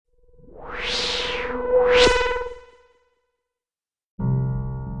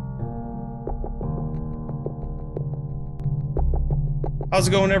How's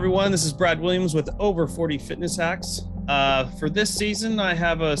it going, everyone? This is Brad Williams with Over 40 Fitness Hacks. For this season, I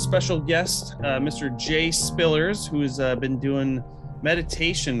have a special guest, Mr. Jay Spillers, who has been doing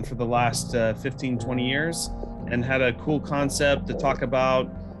meditation for the last 15, 20 years and had a cool concept to talk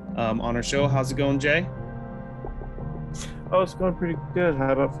about on our show. How's it going, Jay? Oh, it's going pretty good.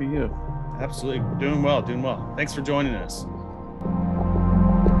 How about for you? Absolutely. Doing well, doing well. Thanks for joining us.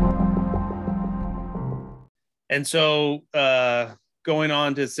 And so, going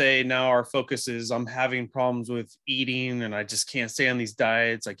on to say now our focus is I'm having problems with eating and I just can't stay on these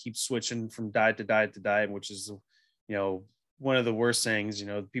diets. I keep switching from diet to diet to diet, which is, one of the worst things.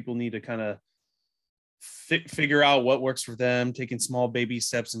 People need to kind of figure out what works for them, taking small baby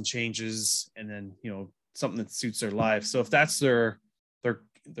steps and changes, and then, something that suits their life. So if that's their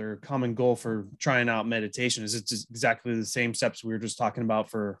common goal for trying out meditation, is it just exactly the same steps we were just talking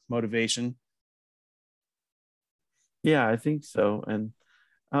about for motivation? Yeah, I think so. And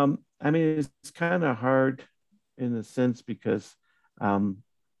I mean, it's kind of hard in a sense because um,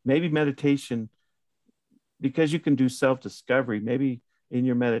 maybe meditation, because you can do self-discovery, maybe in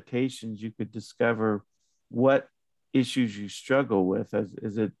your meditations, you could discover what issues you struggle with.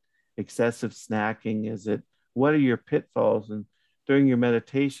 Is it excessive snacking? What are your pitfalls? And during your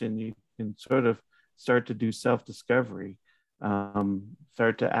meditation, you can sort of start to do self-discovery,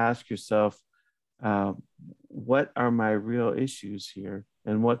 start to ask yourself, uh, what are my real issues here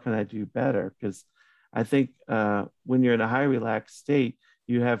and what can I do better? Because I think when you're in a high relaxed state,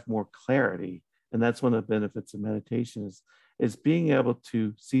 you have more clarity. And that's one of the benefits of meditation is being able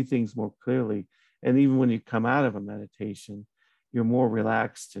to see things more clearly. And even when you come out of a meditation, you're more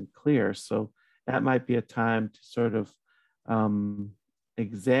relaxed and clear. So that might be a time to sort of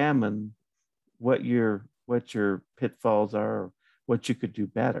examine what your pitfalls are, what you could do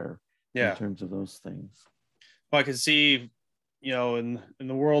better in Yeah. terms of those things. Well, I can see, in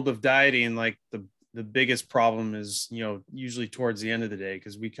the world of dieting, like the biggest problem is, usually towards the end of the day,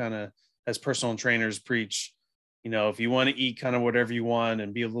 because we kind of, as personal trainers, preach, if you want to eat kind of whatever you want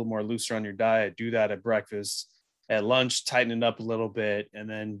and be a little more looser on your diet, do that at breakfast. At lunch, tighten it up a little bit, and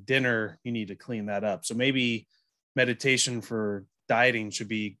then dinner, you need to clean that up. So maybe meditation for dieting should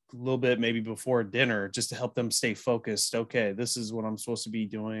be a little bit maybe before dinner, just to help them stay focused. Okay, this is what I'm supposed to be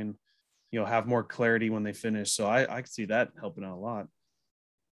doing, have more clarity when they finish. So I can see that helping out a lot.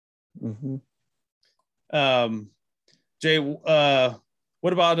 Mm-hmm. Um, Jay,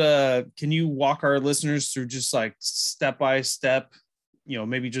 what about, can you walk our listeners through just like step by step,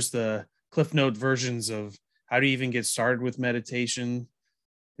 maybe just the Cliff Note versions of how do you even get started with meditation?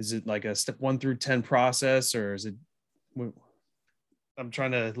 Is it like a step 1 through 10 process, or is it, I'm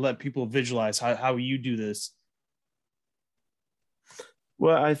trying to let people visualize how you do this.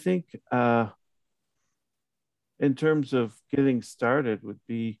 Well, I think in terms of getting started would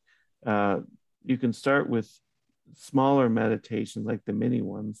be uh, you can start with smaller meditations like the mini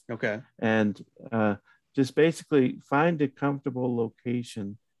ones Okay. and just basically find a comfortable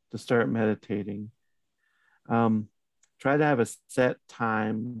location to start meditating. Um, Try to have a set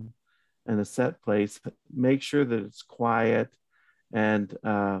time and a set place. Make sure that it's quiet and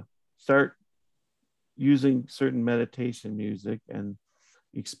start using certain meditation music and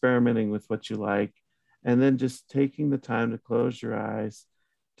experimenting with what you like. And then just taking the time to close your eyes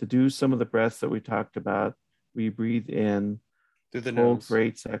to do some of the breaths that we talked about. We breathe in, Through the hold for nose.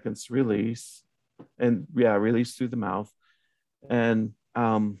 8 seconds, release, and yeah, release through the mouth. And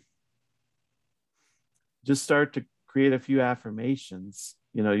just start to create a few affirmations.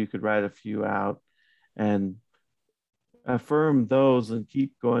 You could write a few out and affirm those and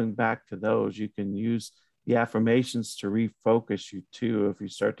keep going back to those. You can use the affirmations to refocus you too. If you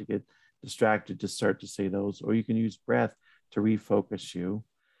start to get distracted, just start to say those, or you can use breath to refocus you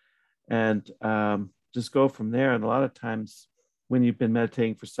and just go from there. And a lot of times when you've been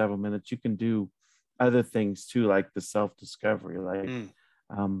meditating for several minutes, you can do other things too, like the self-discovery, like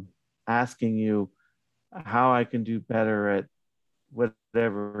um, asking you how I can do better at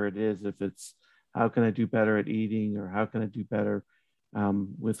whatever it is. If it's how can I do better at eating, or how can I do better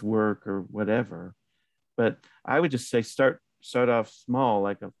with work or whatever. But I would just say start off small,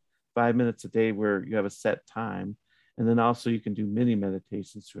 like 5 minutes a day where you have a set time, and then also you can do mini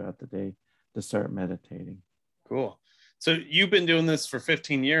meditations throughout the day to start meditating. Cool. So you've been doing this for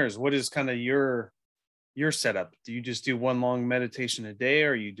 15 years. What is kind of your setup? Do you just do one long meditation a day,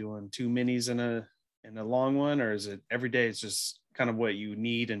 or are you doing two minis in a long one, or is it every day? It's just kind of what you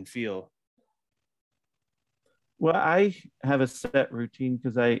need and feel. Well, I have a set routine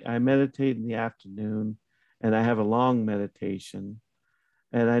because I meditate in the afternoon and I have a long meditation.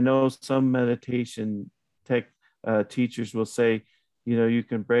 And I know some meditation tech teachers will say you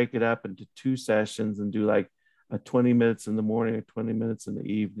can break it up into 2 sessions and do like a 20 minutes in the morning or 20 minutes in the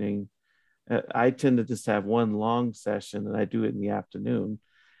evening. I tend to just have one long session and I do it in the afternoon.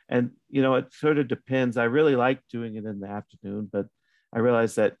 And, it sort of depends. I really like doing it in the afternoon, but I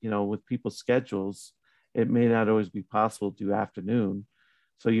realize that, with people's schedules, it may not always be possible to do afternoon.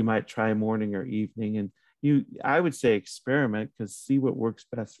 So you might try morning or evening. And I would say experiment, because see what works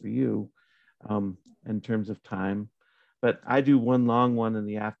best for you in terms of time. But I do one long one in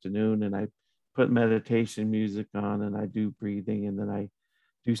the afternoon and I put meditation music on and I do breathing, and then I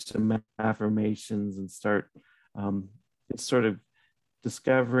do some affirmations and start it's sort of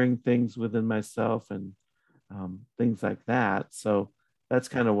discovering things within myself and things like that. So that's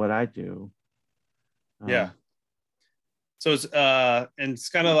kind of what I do. Yeah. So it's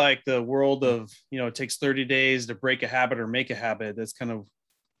kind of like the world of, it takes 30 days to break a habit or make a habit. That's kind of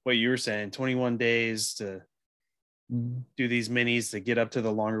what you were saying, 21 days to do these minis to get up to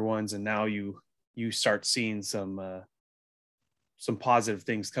the longer ones. And now you start seeing some positive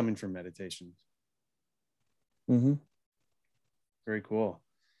things coming from meditation. Mm-hmm. Very cool.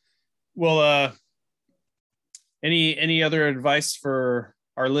 Well, any other advice for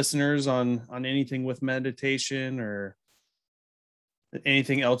our listeners on anything with meditation, or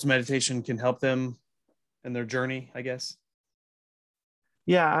anything else meditation can help them in their journey, I guess?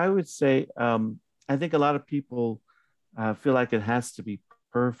 Yeah, I would say I think a lot of people feel like it has to be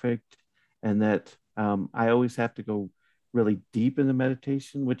perfect, and that I always have to go really deep into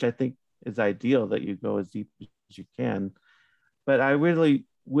meditation, which I think is ideal, that you go as deep as you can. But I really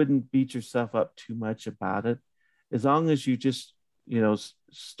wouldn't beat yourself up too much about it. As long as you just,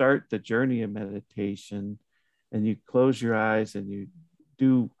 start the journey of meditation and you close your eyes and you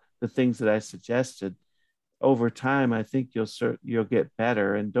do the things that I suggested, over time, I think you'll get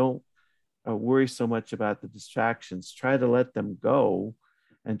better. And don't worry so much about the distractions. Try to let them go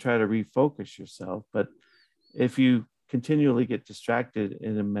and try to refocus yourself. But if you continually get distracted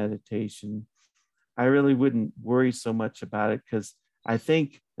in a meditation, I really wouldn't worry so much about it, because I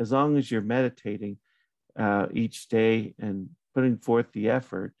think as long as you're meditating each day and putting forth the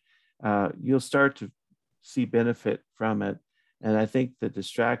effort, you'll start to see benefit from it. And I think the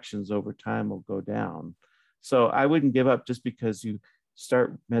distractions over time will go down. So I wouldn't give up just because you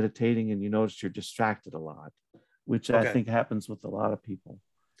start meditating and you notice you're distracted a lot, which I think happens with a lot of people.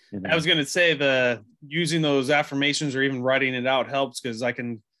 I was going to say, the using those affirmations or even writing it out helps, because I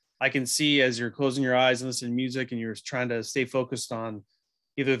can see as you're closing your eyes and listening to music and you're trying to stay focused on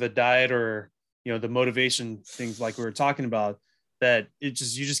either the diet or, the motivation things like we were talking about, that you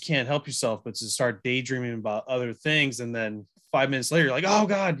just can't help yourself but to start daydreaming about other things. And then 5 minutes later, you're like, oh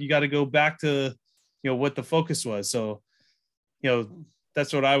God, you got to go back to, what the focus was. So,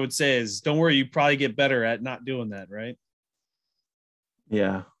 that's what I would say is, don't worry, you probably get better at not doing that. Right.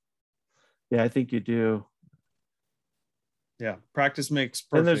 Yeah. Yeah, I think you do. Yeah. Practice makes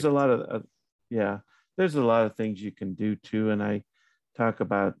perfect. And there's a lot of, there's a lot of things you can do too. And I talk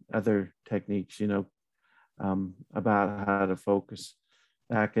about other techniques, about how to focus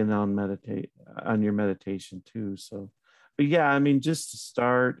back in on your meditation too. So, but yeah, I mean, just to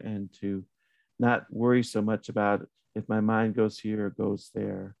start and to not worry so much about if my mind goes here or goes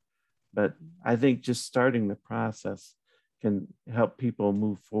there. But I think just starting the process can help people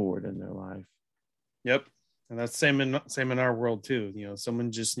move forward in their life. Yep. And that's same in our world too.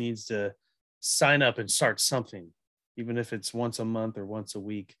 Someone just needs to sign up and start something, even if it's once a month or once a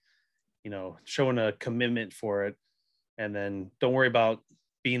week, showing a commitment for it. And then don't worry about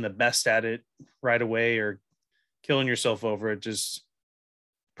being the best at it right away or killing yourself over it. Just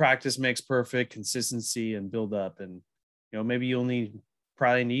practice makes perfect, consistency, and build up. And, maybe you'll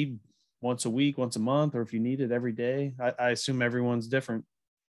probably need once a week, once a month, or if you need it every day. I assume everyone's different.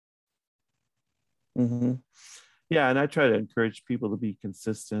 Mm-hmm. Yeah, and I try to encourage people to be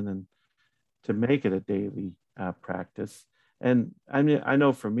consistent and to make it a daily practice. And I mean, I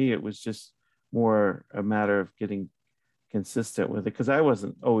know for me, it was just more a matter of getting consistent with it, because I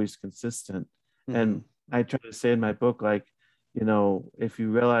wasn't always consistent. Mm-hmm. And I try to say in my book, like, if you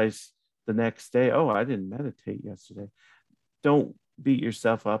realize the next day, oh, I didn't meditate yesterday, don't beat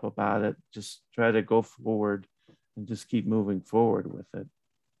yourself up about it. Just try to go forward and just keep moving forward with it.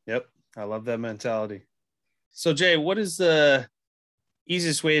 Yep. I love that mentality. So Jay, what is the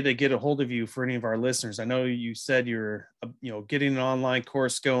easiest way to get a hold of you for any of our listeners? I know you said you're, getting an online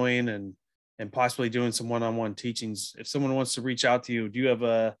course going and possibly doing some one-on-one teachings. If someone wants to reach out to you, do you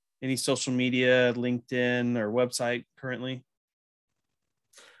have any social media, LinkedIn or website currently?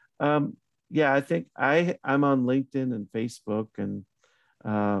 Yeah, I think I'm on LinkedIn and Facebook, and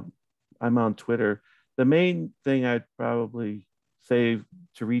I'm on Twitter. The main thing I'd probably say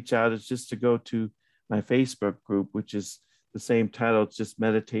to reach out is just to go to my Facebook group, which is the same title. It's just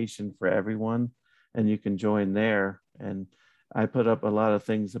Meditation for Everyone. And you can join there. And I put up a lot of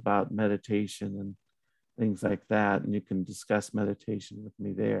things about meditation and things like that. And you can discuss meditation with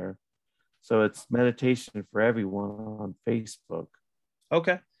me there. So it's Meditation for Everyone on Facebook.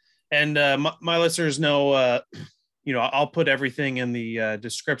 Okay. And my listeners know, I'll put everything in the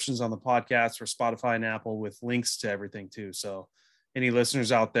descriptions on the podcast for Spotify and Apple with links to everything too. So any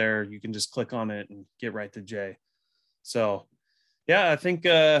listeners out there, you can just click on it and get right to Jay. So yeah, I think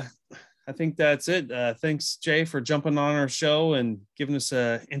that's it. Thanks, Jay, for jumping on our show and giving us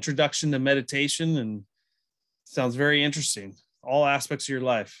an introduction to meditation. And sounds very interesting. All aspects of your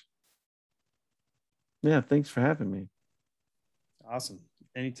life. Yeah, thanks for having me. Awesome.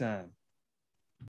 Anytime.